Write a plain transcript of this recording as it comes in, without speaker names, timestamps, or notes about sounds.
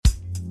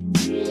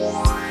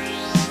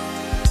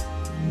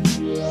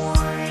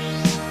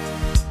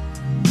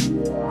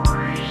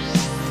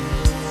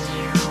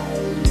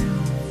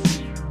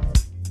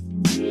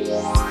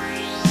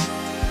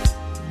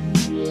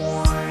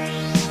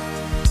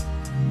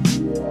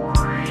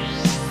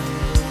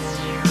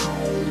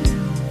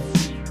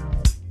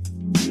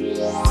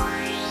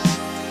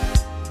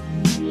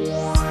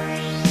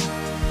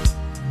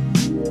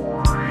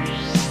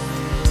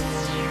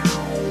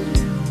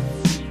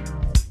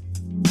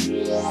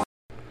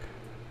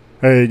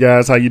Hey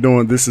guys, how you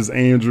doing? This is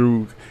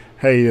Andrew.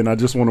 Hey, and I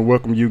just want to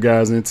welcome you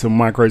guys into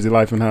my crazy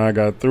life and how I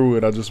got through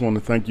it. I just want to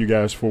thank you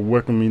guys for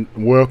welcoming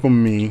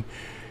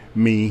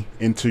me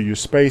into your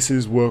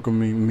spaces,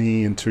 welcoming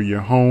me into your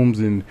homes,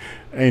 and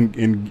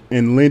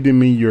lending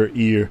me your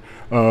ear.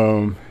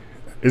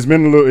 It's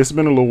been a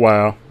little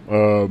while.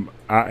 I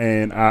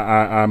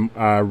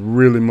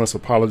really must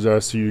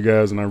apologize to you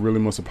guys, and I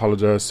really must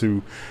apologize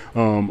to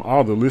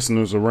all the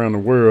listeners around the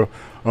world.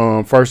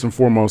 First and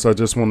foremost, I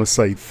just want to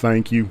say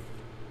thank you.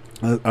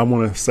 I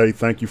want to say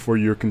thank you for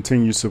your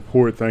continued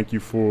support. Thank you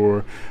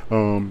for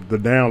the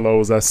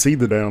downloads. I see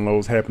the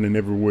downloads happening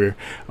everywhere.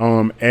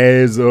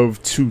 As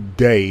of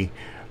today,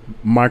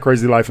 My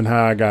Crazy Life and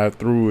How I Got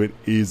Through It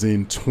is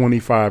in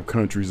 25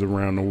 countries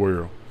around the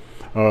world.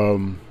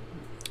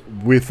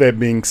 With that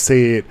being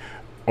said,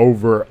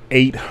 over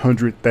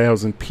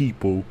 800,000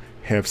 people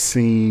have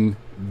seen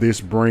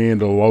this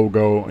brand or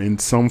logo in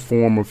some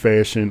form or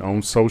fashion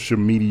on social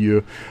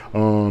media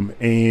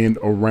and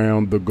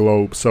around the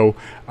globe. So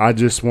I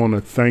just want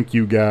to thank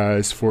you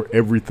guys for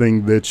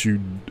everything that you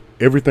do,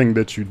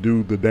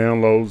 the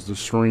downloads, the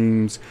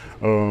streams,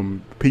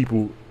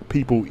 people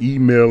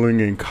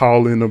emailing and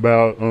calling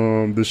about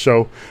the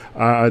show.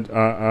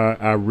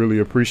 I really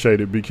appreciate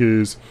it,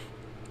 because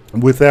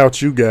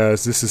without you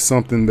guys, this is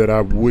something that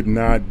I would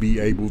not be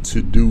able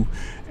to do,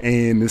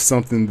 and it's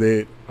something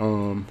that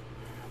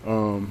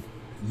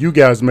you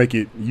guys make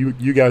it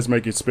you guys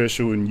make it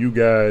special, and you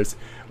guys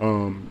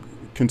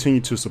continue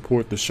to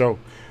support the show.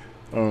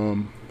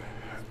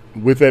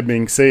 With that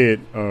being said,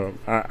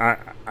 I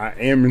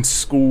am in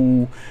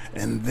school,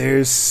 and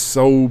there's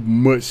so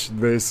much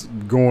that's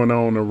going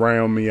on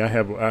around me. I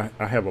have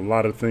a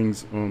lot of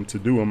things to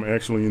do. I'm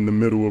actually in the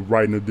middle of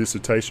writing a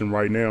dissertation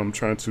right now. I'm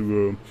trying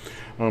to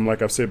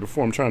like I've said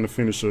before, I'm trying to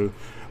finish a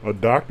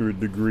doctorate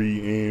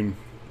degree, and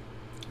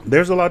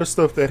there's a lot of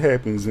stuff that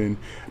happens,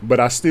 but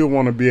I still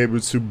want to be able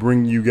to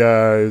bring you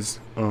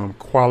guys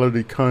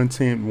quality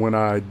content when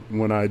I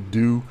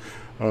do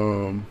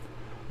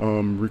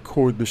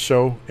record the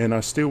show, and I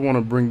still want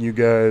to bring you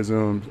guys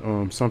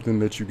something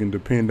that you can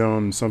depend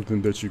on and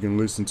something that you can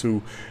listen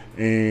to.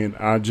 And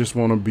I just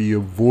want to be a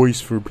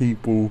voice for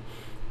people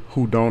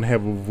who don't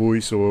have a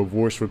voice, or a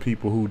voice for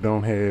people who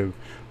don't have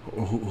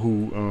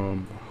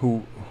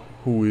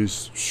who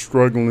is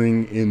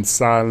struggling in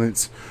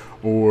silence,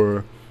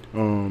 or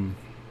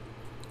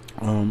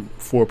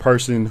for a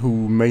person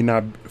who may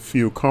not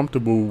feel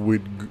comfortable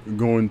with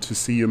going to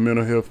see a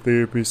mental health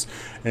therapist.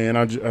 And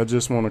I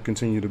just want to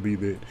continue to be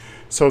that.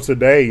 So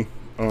today,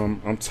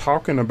 I'm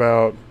talking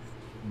about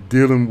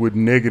dealing with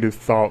negative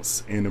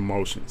thoughts and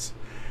emotions.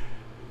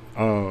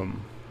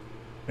 And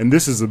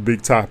this is a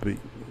big topic.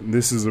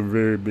 This is a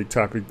very big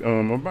topic.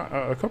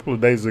 About a couple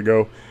of days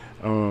ago,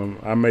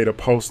 I made a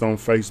post on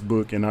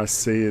Facebook, and I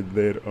said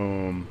that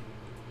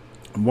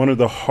one of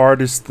the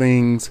hardest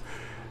things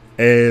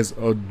as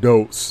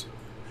adults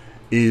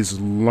is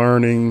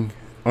unlearning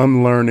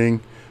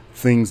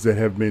things that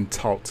have been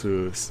taught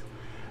to us.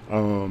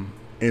 And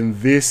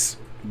this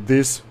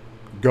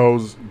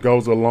goes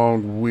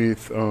along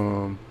with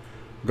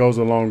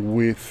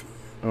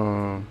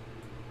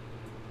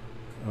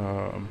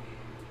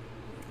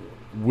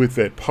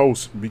that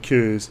post,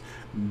 because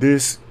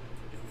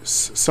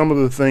some of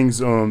the things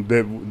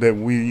that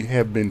we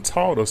have been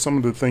taught, or some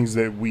of the things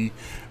that we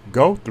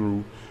go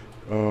through,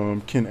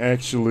 can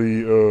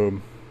actually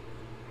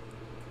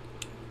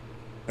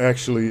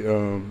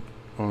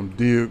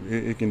deal.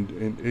 It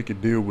can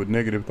deal with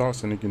negative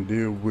thoughts, and it can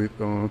deal with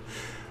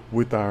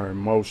our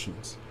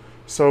emotions.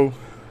 So,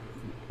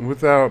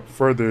 without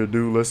further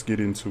ado, let's get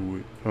into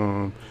it.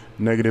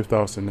 Negative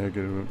thoughts and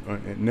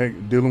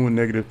dealing with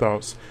negative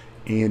thoughts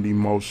and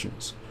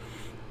emotions.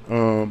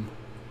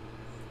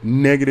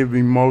 Negative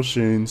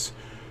emotions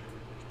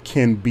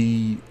can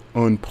be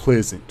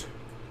unpleasant.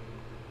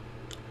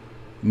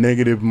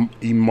 Negative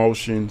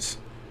emotions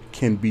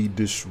can be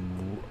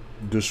disruptive.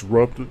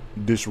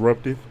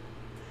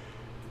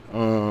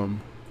 And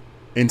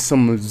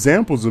some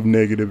examples of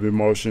negative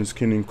emotions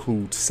can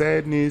include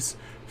sadness,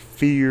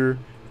 fear,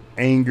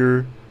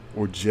 anger,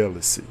 or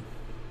jealousy.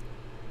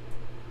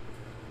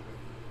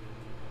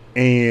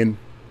 And,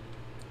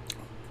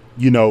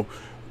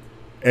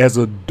 as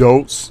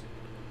adults,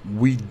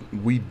 we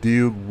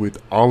deal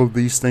with all of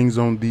these things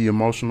on the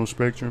emotional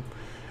spectrum.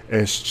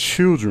 As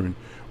children,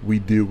 we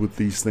deal with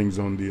these things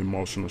on the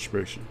emotional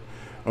spectrum.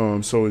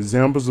 So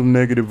examples of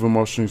negative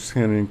emotions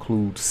can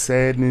include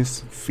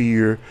sadness,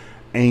 fear,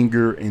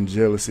 anger, and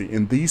jealousy.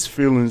 And these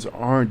feelings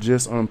aren't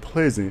just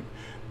unpleasant,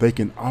 they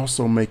can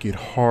also make it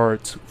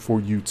hard for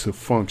you to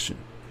function.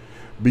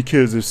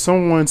 Because if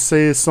someone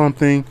says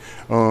something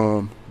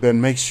that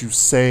makes you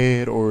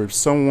sad, or if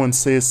someone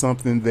says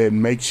something that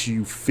makes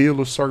you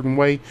feel a certain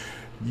way,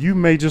 you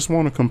may just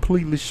want to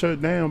completely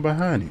shut down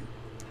behind it.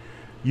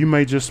 You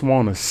may just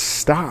want to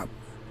stop.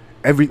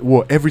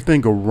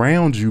 Everything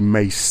around you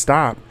may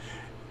stop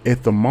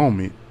at the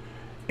moment,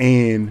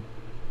 and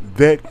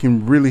that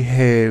can really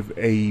have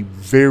a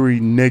very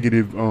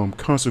negative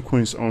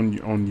consequence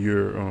on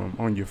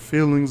your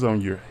feelings,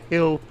 on your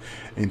health,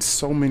 and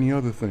so many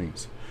other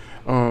things.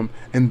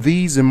 And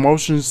these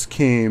emotions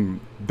can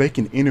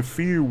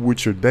interfere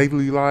with your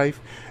daily life,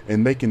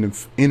 and they can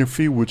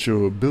interfere with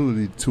your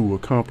ability to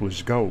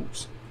accomplish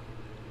goals.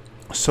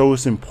 So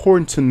it's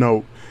important to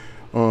note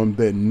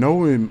that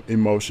no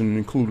emotion,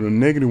 including a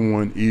negative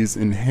one, is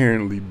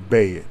inherently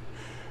bad.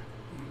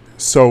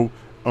 So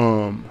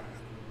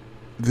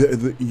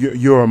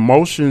your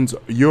emotions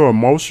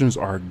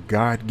are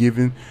God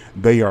given.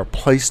 They are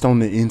placed on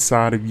the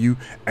inside of you.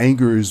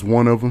 Anger is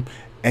one of them.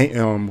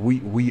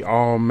 We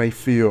all may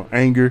feel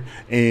anger,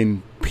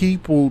 and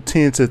people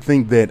tend to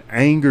think that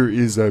anger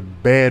is a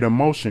bad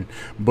emotion,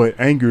 but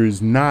anger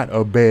is not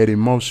a bad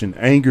emotion.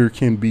 Anger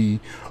can be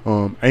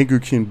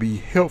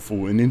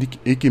helpful, and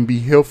it can be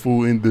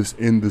helpful in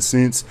the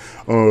sense,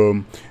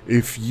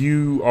 if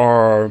you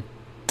are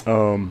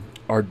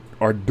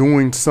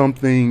doing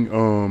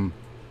something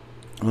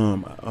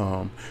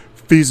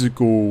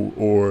physical,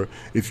 or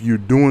if you're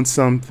doing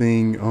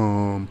something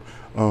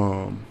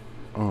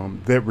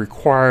that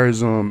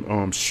requires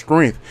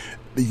strength,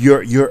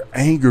 your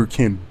anger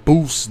can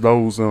boost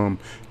that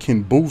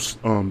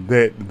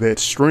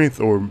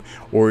strength, or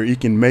it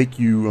can make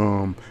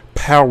you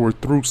power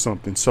through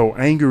something. So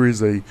anger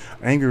is a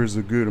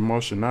good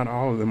emotion. Not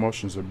all of the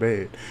emotions are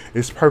bad.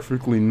 It's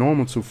perfectly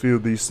normal to feel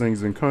these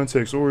things in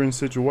context or in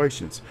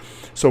situations.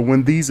 So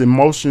when these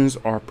emotions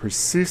are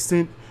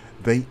persistent,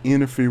 they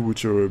interfere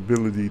with your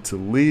ability to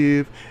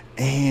live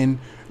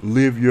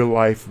your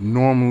life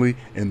normally,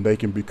 and they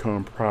can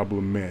become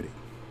problematic.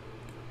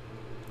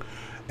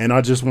 And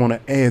I just want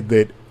to add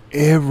that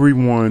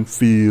everyone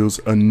feels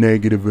a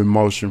negative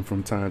emotion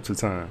from time to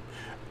time.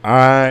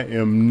 I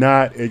am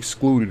not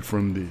excluded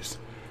from this.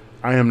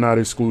 I am not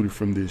excluded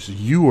from this.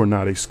 You are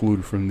not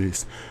excluded from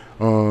this.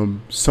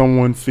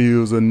 Someone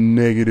feels a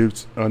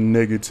negative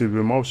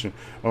emotion.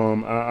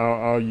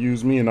 I'll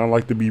use me, and I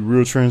like to be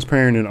real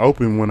transparent and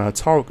open when I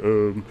talk.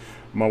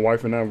 My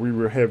wife and I, we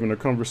were having a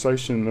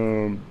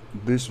conversation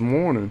this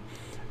morning,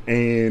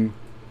 and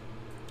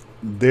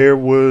there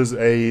was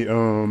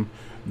an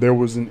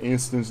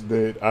instance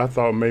that I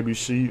thought maybe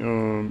she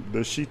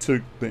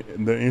took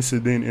the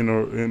incident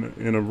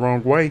in a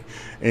wrong way,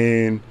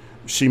 and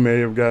she may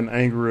have gotten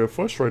angry or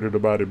frustrated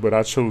about it. But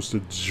I chose to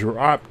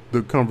drop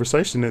the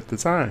conversation at the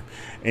time,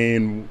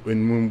 and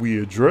when we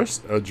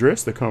addressed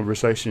the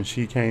conversation,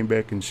 she came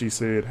back and she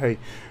said, "Hey,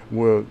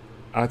 well,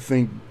 I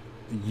think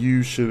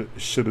you should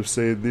have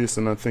said this,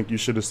 and I think you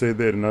should have said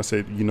that." And I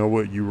said, "You know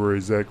what? You were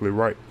exactly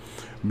right,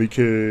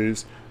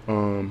 because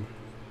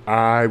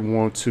I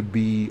want to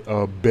be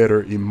a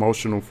better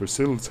emotional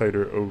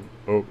facilitator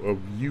of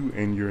you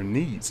and your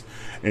needs."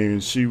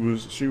 And she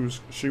was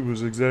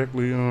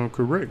exactly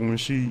correct when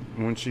she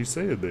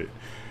said that.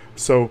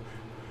 So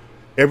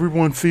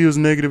everyone feels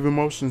negative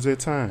emotions at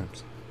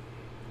times.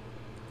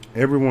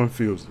 Everyone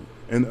feels it.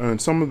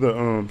 And some of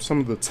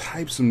the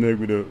types of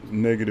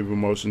negative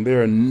emotion.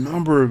 There are a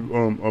number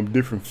of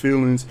different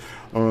feelings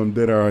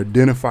that are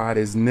identified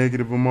as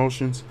negative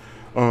emotions.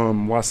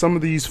 While some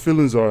of these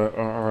feelings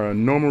are a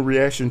normal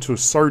reaction to a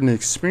certain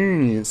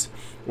experience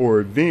or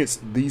events,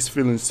 these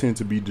feelings tend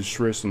to be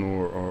distressing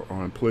or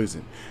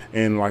unpleasant.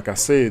 And like I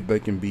said,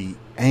 they can be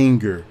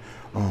anger,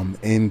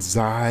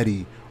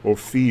 anxiety, or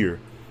fear.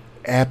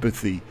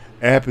 Apathy.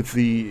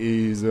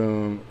 Apathy is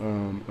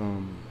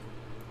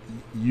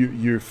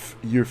you're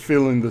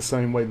feeling the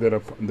same way that a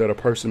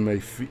person may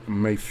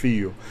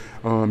feel.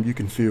 You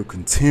can feel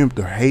contempt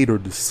or hate or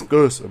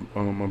disgust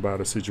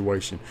about a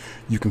situation.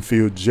 You can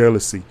feel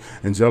jealousy,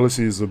 and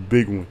jealousy is a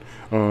big one.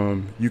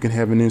 You can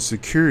have an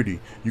insecurity.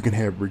 You can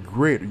have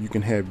regret. You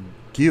can have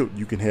guilt.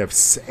 You can have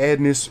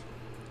sadness,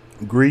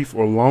 grief,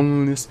 or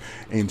loneliness.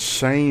 And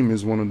shame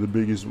is one of the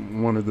biggest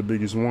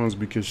ones,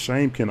 because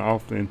shame can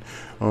often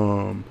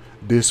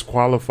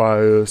disqualify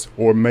us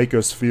or make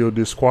us feel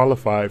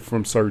disqualified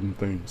from certain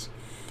things.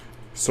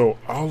 So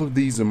all of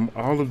these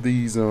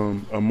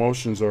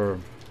emotions are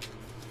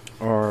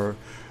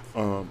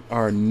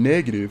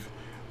negative,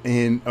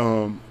 and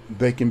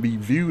they can be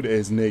viewed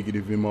as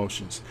negative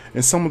emotions.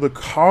 And some of the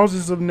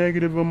causes of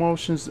negative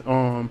emotions,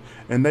 and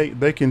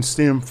they can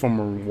stem from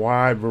a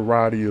wide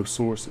variety of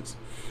sources.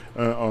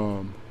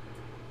 One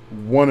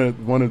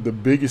of the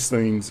biggest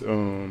things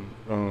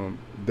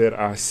that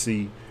I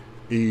see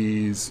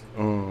is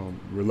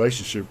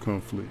relationship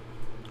conflict.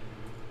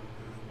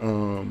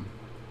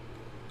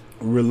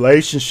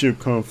 Relationship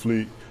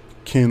conflict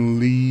can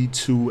lead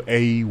to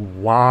a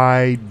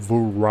wide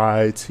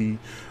variety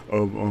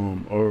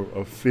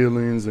of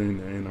feelings,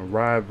 and a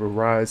wide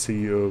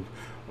variety of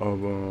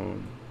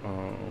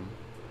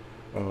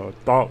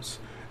thoughts.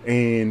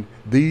 And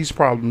these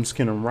problems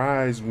can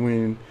arise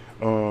when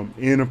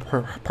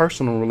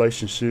interpersonal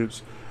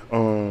relationships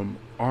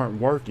aren't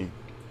working.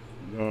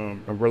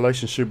 A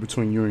relationship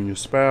between you and your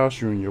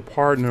spouse, you and your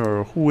partner,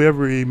 or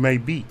whoever it may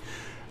be.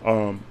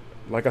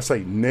 Like I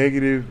say,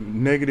 negative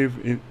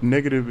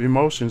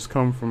emotions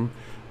come from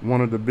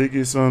one of the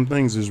biggest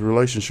things is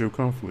relationship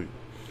conflict.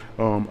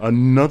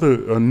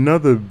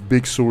 Another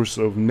big source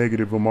of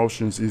negative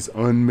emotions is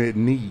unmet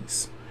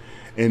needs,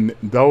 and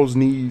those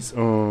needs,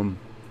 when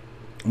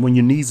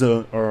your needs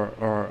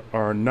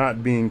are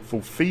not being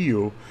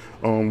fulfilled,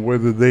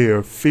 whether they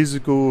are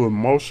physical,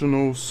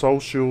 emotional,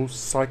 social,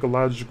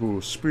 psychological,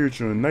 or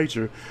spiritual in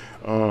nature,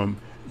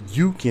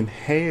 you can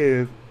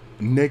have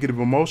negative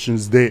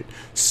emotions that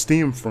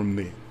stem from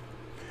that.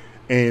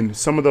 And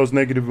some of those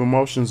negative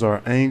emotions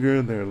are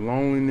anger, their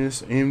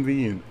loneliness,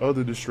 envy, and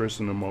other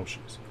distressing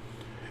emotions.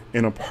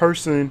 And if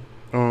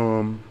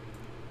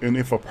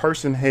a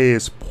person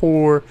has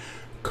poor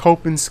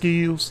coping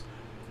skills,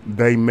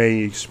 they may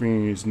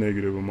experience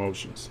negative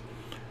emotions.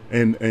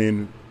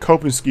 And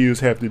coping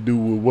skills have to do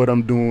with what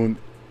I'm doing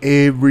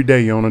every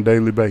day on a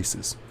daily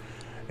basis.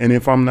 And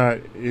if I'm not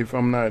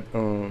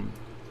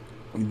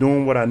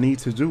doing what I need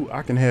to do,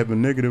 I can have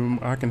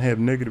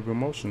negative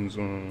emotions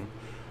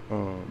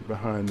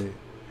behind it.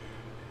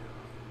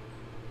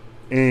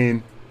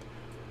 And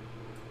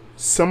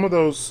some of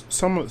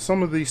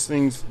these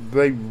things,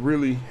 they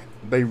really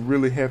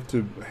have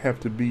to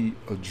be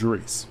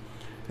addressed,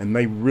 and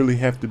they really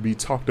have to be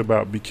talked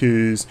about,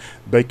 because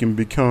they can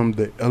become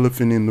the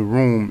elephant in the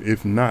room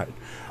if not.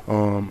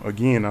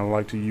 Again, I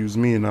like to use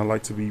me, and I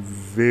like to be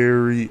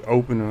very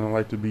open, and I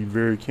like to be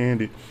very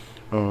candid.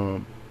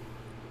 I'm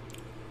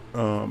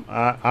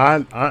a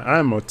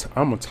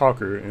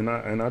talker, and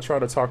I try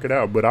to talk it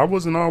out, but I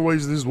wasn't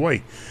always this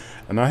way,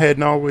 and I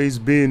hadn't always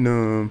been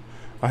a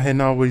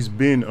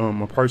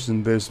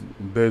person that's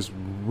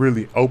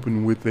really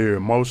open with their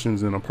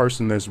emotions, and a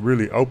person that's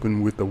really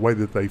open with the way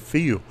that they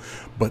feel.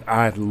 But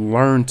I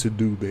learned to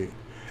do that,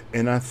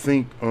 and I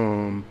think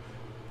that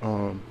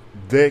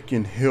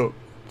can help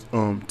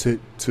to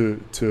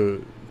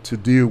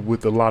deal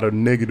with a lot of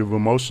negative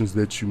emotions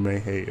that you may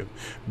have.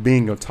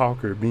 Being a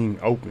talker, being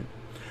open.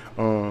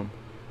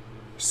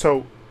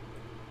 So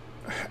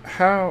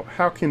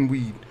how can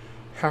we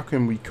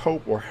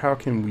cope, or how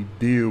can we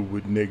deal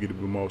with negative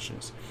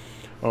emotions?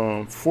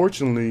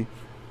 Fortunately,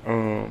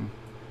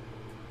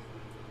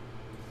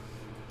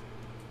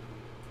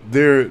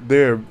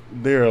 there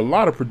are a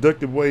lot of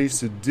productive ways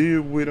to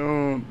deal with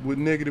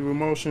negative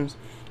emotions,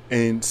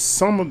 and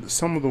some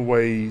of the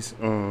ways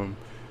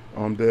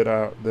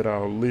that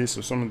I'll list,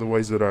 or some of the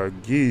ways that I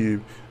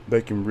give,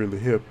 they can really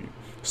help you.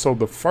 So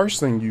the first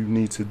thing you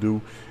need to do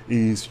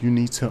is you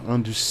need to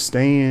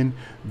understand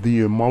the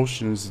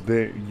emotions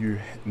that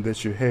you're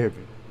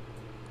having.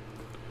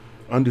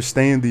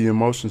 Understand the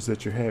emotions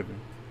that you're having.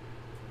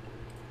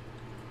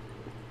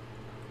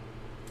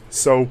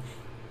 So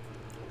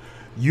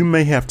you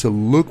may have to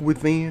look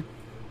within,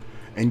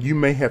 and you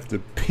may have to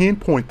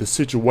pinpoint the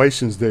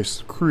situations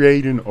that's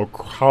creating or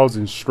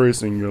causing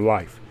stress in your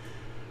life.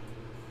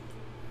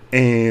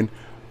 And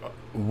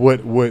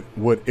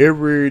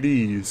whatever it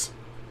is,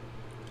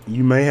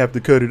 you may have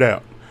to cut it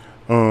out.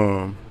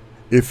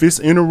 If it's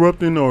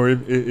interrupting, or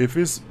if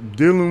it's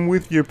dealing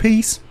with your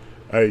peace,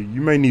 hey,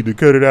 you may need to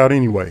cut it out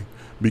anyway,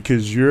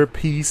 because your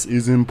peace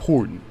is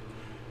important.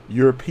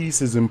 Your peace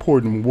is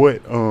important.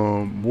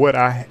 What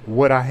I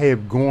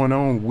have going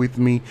on with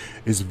me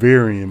is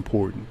very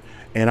important,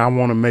 and I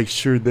want to make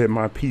sure that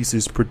my peace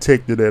is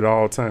protected at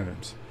all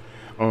times.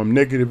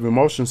 Negative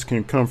emotions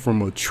can come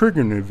from a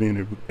triggering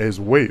event as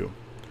well.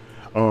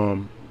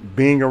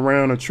 Being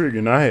around a trigger,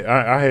 and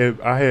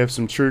I have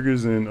some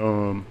triggers,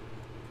 and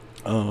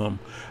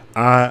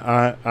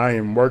I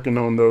am working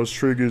on those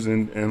triggers,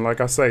 and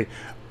like I say,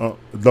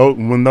 though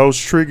when those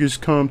triggers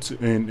come to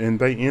and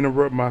they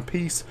interrupt my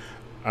peace,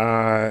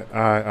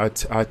 I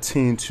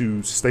tend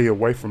to stay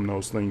away from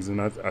those things,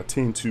 and I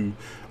tend to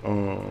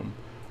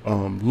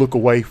look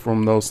away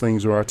from those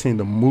things, or I tend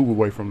to move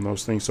away from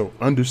those things. So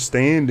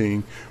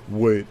understanding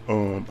my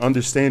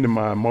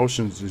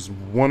emotions is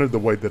one of the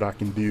ways that I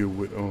can deal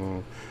with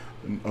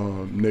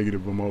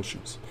negative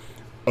emotions.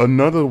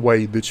 Another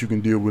way that you can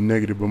deal with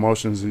negative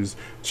emotions is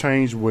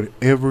change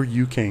whatever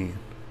you can.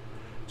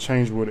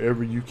 Change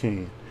whatever you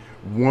can.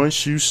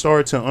 Once you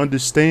start to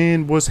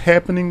understand what's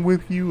happening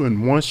with you,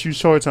 and once you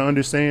start to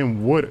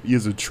understand what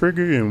is a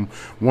trigger, and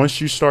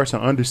once you start to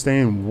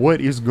understand what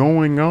is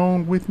going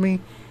on with me,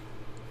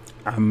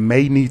 I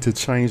may need to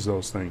change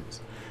those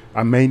things.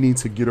 I may need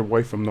to get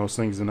away from those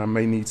things, and I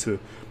may need to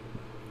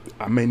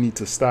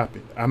stop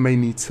it. I may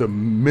need to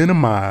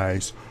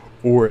minimize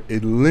or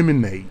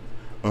eliminate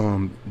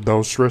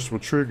those stressful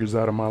triggers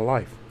out of my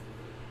life,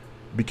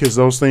 because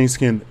those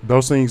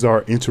things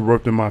are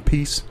interrupting my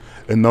peace,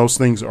 and those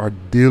things are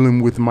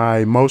dealing with my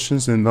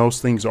emotions, and those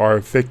things are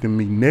affecting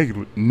me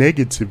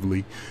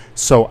negatively.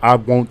 So I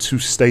want to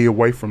stay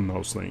away from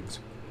those things.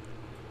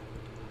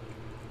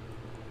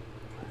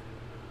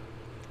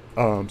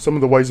 Some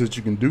of the ways that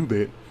you can do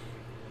that,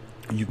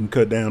 you can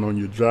cut down on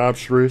your job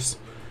stress.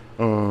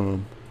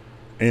 And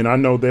I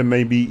know that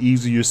may be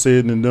easier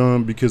said than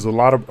done, because a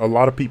lot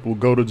of people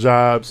go to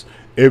jobs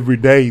every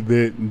day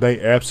that they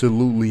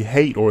absolutely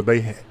hate, or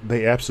they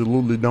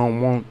absolutely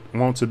don't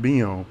want to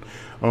be on.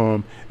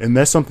 And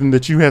that's something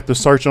that you have to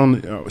search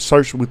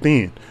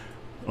within.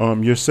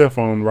 your cell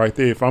phone right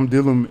there. If I'm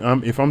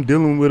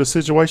dealing with a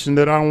situation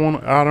that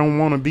I don't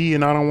want to be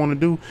and I don't want to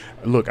do,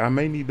 look, I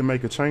may need to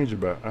make a change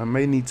about. I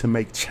may need to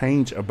make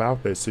change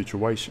about that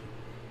situation.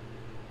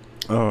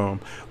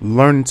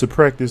 Learning to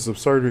practice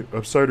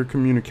absurd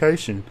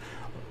communication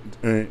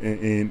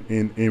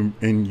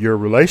in your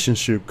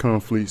relationship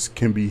conflicts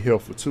can be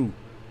helpful too.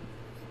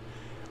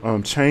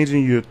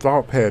 Changing your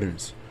thought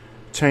patterns,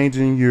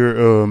 changing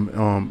your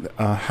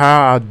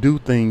how I do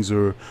things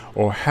or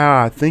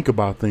how I think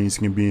about things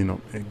can be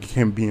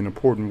an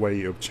important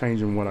way of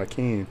changing what I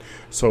can,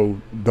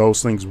 so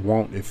those things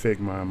won't affect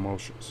my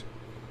emotions.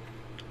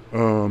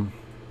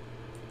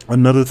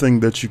 Another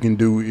thing that you can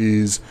do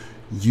is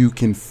you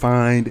can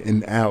find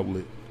an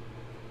outlet.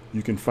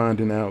 You can find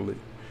an outlet.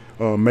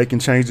 Making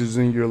changes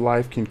in your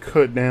life can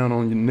cut down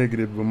on your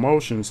negative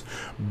emotions,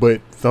 but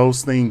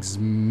those things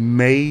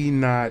may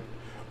not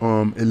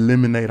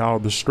eliminate all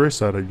the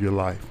stress out of your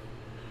life.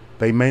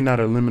 They may not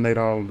eliminate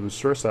all of the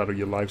stress out of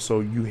your life,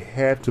 so you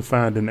have to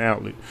find an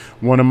outlet.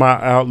 One of my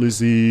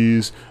outlets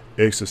is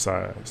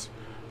exercise.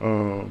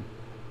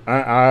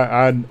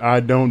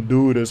 I don't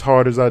do it as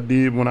hard as I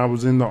did when I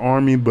was in the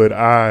Army, but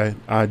I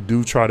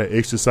do try to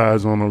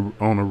exercise on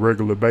a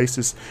regular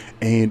basis,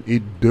 and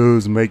it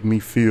does make me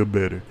feel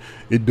better.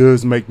 It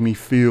does make me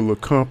feel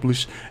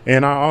accomplished,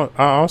 and I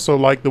also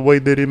like the way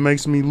that it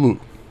makes me look.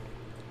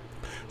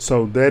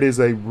 So that is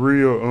a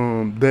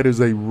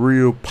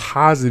real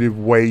positive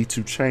way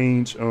to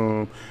change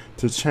to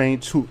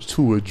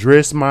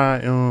address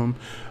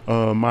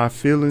my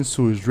feelings,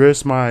 to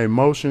address my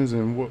emotions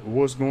and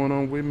what's going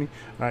on with me.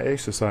 I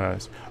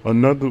exercise.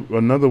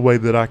 Another way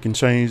that I can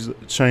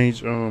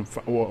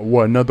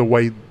another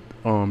way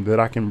that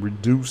I can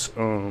reduce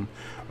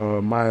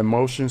my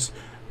emotions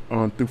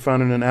through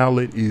finding an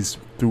outlet is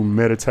through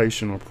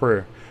meditation or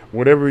prayer.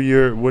 Whatever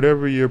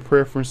your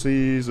preference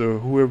is, or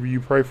whoever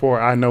you pray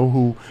for, I know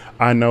who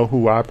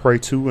I pray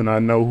to, and I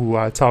know who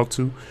I talk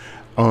to.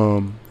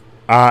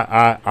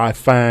 I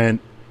find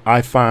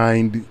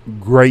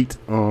great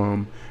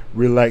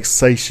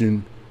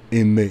relaxation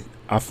in that.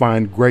 I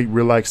find great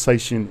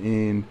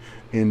relaxation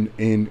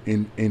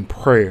in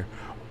prayer.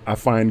 I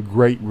find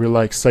great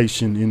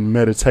relaxation in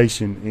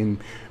meditation, in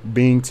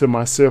being to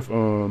myself.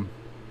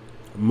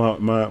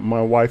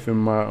 My wife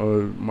and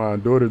my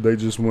daughter, they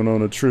just went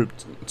on a trip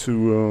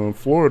to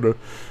Florida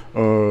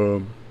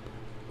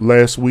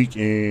last week,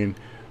 and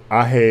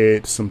I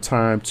had some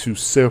time to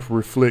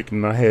self-reflect,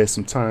 and I had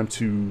some time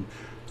to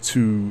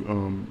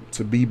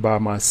be by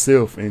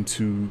myself and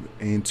to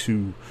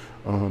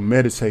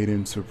meditate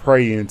and to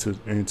pray and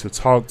to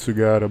talk to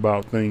God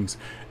about things,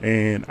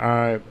 and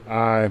I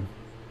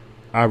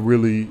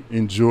really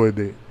enjoyed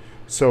that.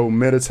 So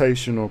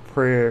meditation or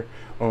prayer,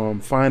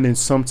 finding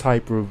some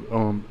type of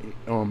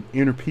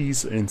inner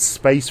peace and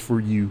space for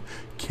you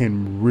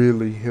can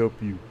really help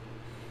you.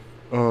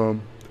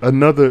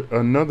 Another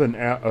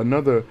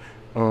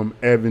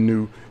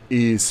avenue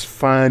is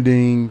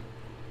finding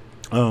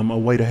a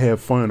way to have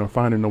fun, or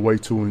finding a way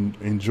to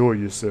enjoy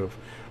yourself,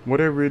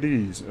 whatever it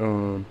is.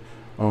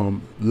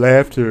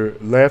 Laughter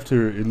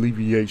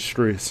alleviates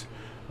stress.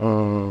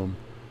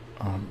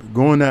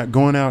 Going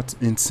out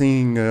and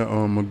seeing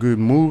a good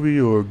movie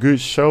or a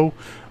good show,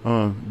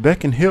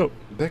 that can help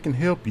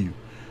you.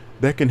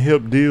 That can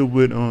help deal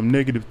with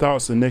negative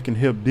thoughts, and that can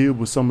help deal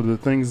with some of the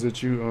things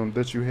that you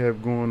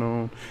have going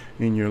on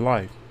in your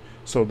life.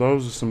 So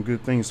those are some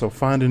good things. So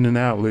finding an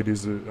outlet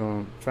is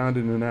a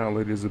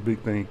big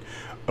thing.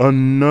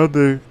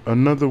 Another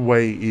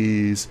way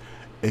is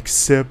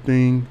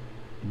accepting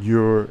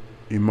your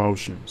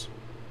emotions.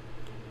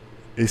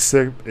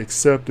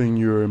 Accepting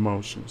your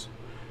emotions.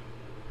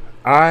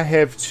 I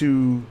have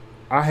to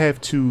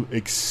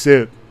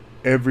accept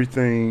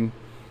everything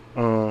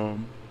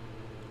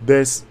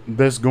that's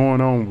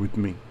going on with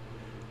me.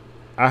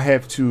 I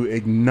have to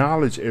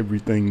acknowledge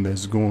everything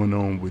that's going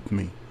on with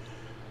me.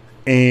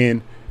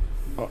 And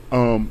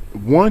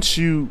once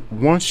you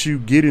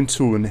get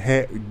into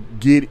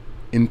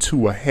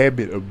a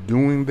habit of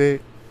doing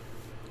that,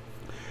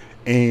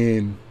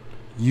 and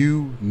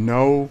you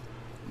know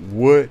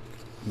what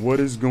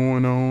is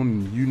going on,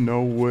 and you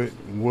know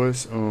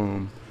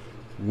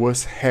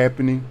what's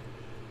happening,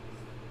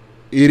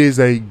 it is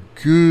a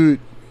good,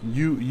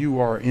 you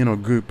are in a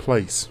good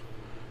place.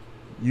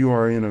 You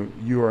are in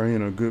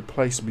a good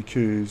place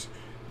because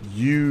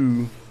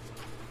you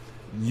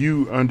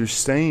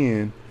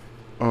understand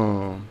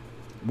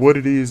what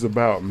it is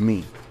about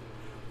me.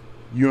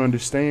 You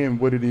understand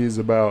what it is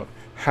about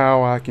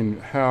how I can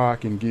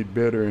get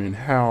better, and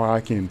how I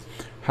can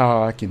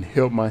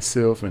help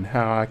myself, and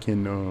how I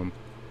can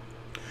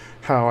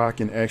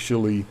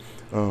actually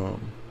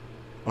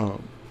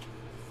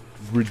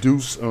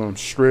reduce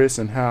stress,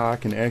 and how I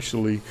can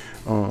actually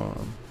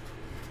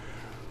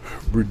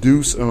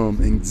reduce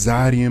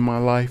anxiety in my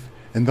life.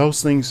 And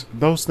those things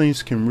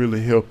can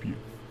really help you.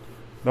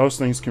 Those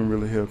things can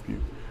really help you,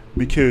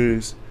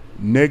 because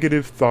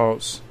negative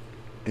thoughts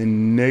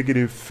and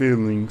negative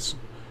feelings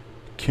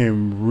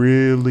can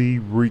really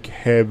wreak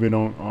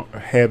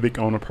havoc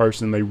on a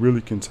person. They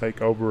really can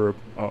take over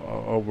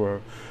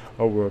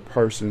a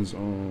person's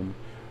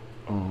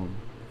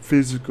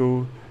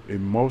physical,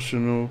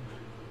 emotional,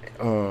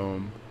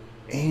 and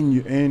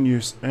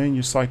your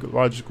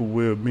psychological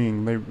well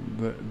being.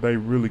 They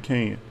really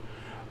can.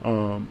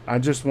 I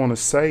just want to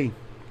say,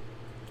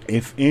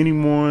 if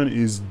anyone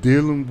is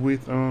dealing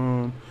with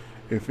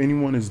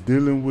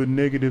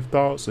negative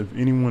thoughts, if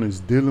anyone is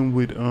dealing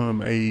with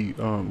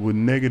with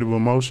negative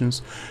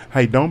emotions,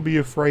 hey, don't be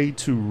afraid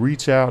to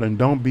reach out, and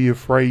don't be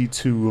afraid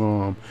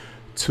to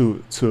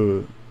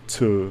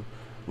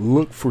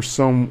look for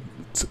to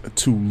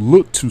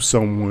look to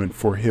someone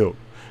for help.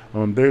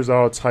 There's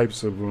all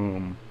types of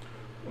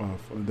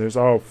there's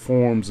all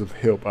forms of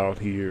help out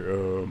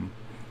here.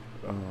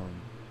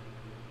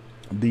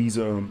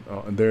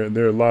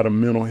 There are a lot of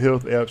mental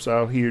health apps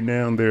out here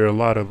now. There are a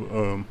lot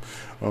of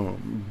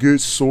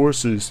good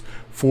sources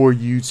for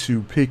you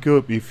to pick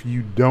up if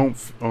you don't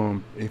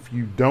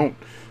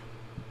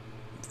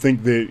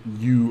think that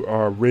you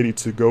are ready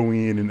to go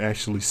in and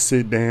actually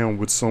sit down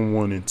with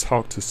someone and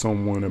talk to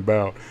someone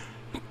about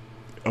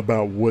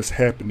what's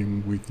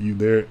happening with you.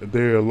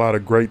 There are a lot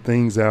of great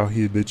things out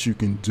here that you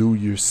can do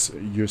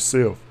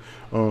yourself.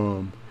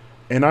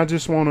 And I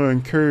just want to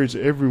encourage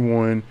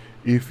everyone,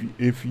 if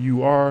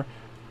you are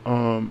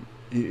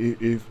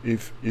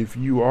if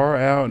you are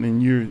out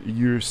and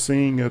you're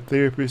seeing a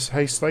therapist,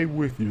 hey, stay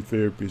with your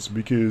therapist,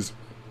 because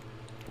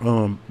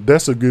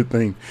that's a good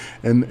thing.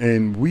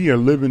 And we are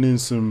living in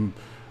some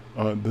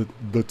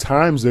the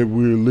times that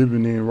we're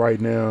living in right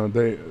now.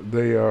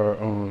 They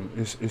are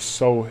it's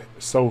so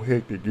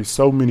hectic. There's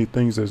so many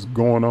things that's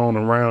going on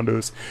around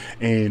us,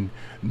 and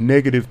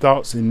negative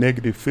thoughts and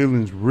negative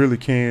feelings really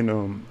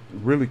can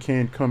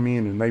come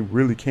in, and they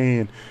really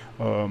can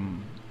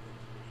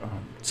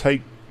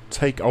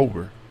take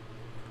over,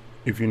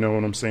 if you know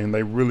what I'm saying.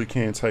 They really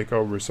can take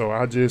over. So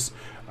I just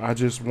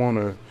want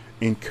to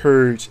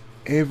encourage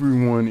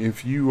everyone,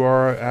 if you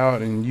are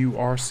out and you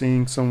are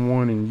seeing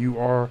someone and you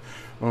are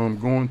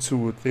going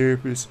to a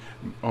therapist,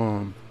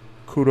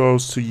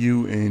 kudos to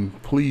you,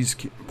 and please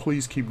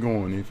keep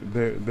going. If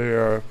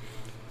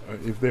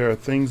there are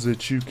things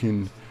that you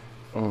can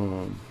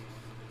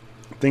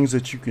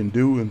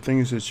do, and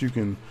things that you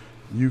can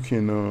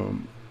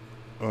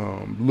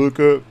look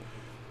up,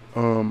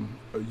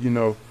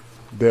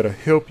 that'll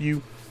help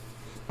you,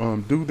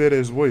 do that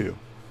as well.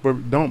 But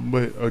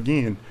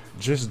again,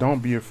 just don't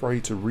be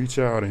afraid to reach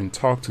out and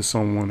talk to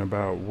someone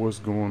about what's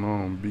going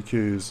on,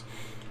 because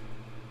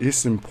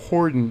it's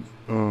important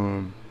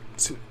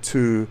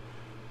to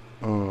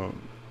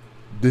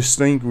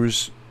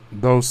distinguish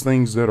those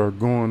things that are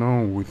going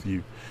on with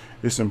you.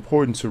 It's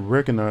important to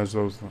recognize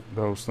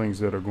those things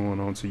that are going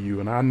on to you.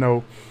 And I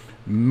know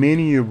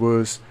many of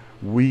us,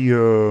 we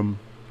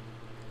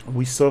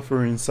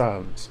suffer in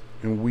silence,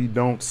 and we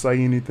don't say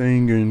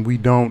anything, and we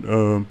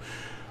don't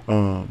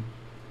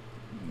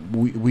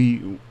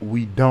we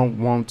don't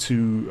want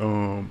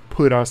to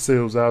put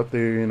ourselves out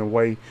there in a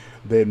way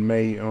that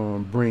may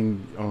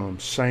bring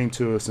shame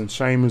to us. And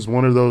shame is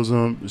one of those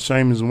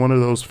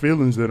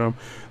feelings that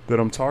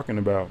I'm talking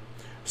about.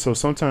 So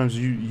sometimes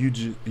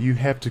you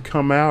have to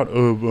come out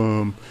of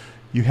a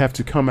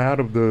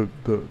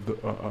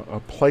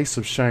place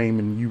of shame,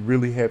 and you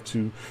really have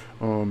to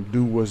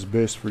do what's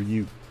best for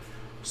you.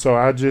 So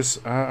I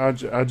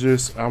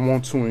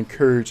want to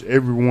encourage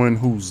everyone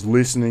who's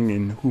listening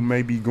and who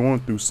may be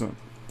going through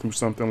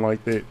something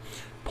like that.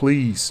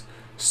 Please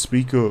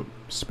speak up,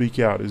 speak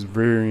out. It's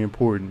very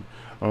important.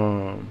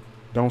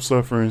 Don't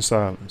suffer in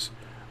silence.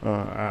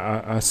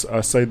 I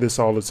say this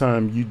all the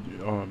time.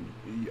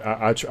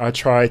 I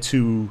try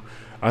to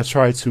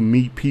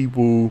meet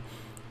people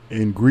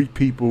and greet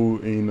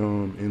people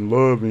in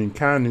love and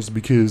kindness,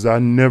 because I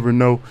never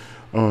know.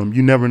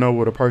 You never know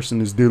what a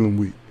person is dealing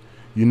with.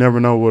 You never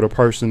know what a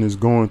person is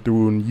going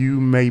through, and you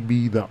may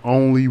be the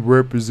only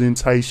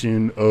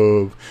representation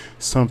of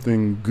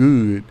something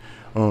good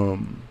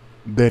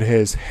that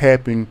has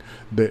happened,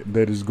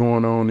 that is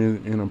going on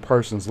in a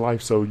person's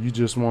life. So you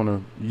just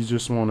wanna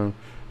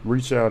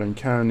reach out in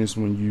kindness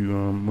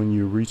when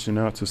you're reaching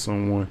out to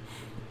someone.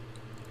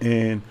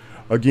 And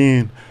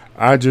again,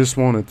 I just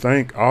want to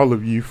thank all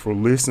of you for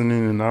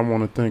listening, and I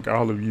want to thank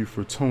all of you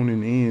for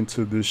tuning in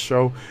to this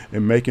show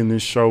and making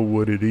this show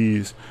what it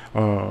is.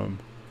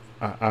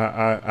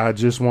 I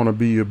just want to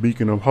be a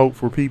beacon of hope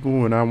for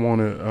people, and I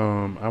want to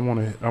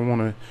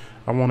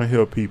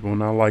help people,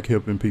 and I like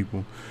helping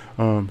people.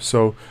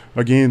 So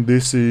again,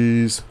 this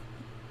is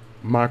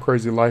my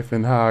crazy life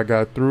and how I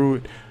got through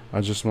it.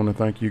 I just want to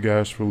thank you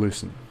guys for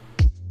listening.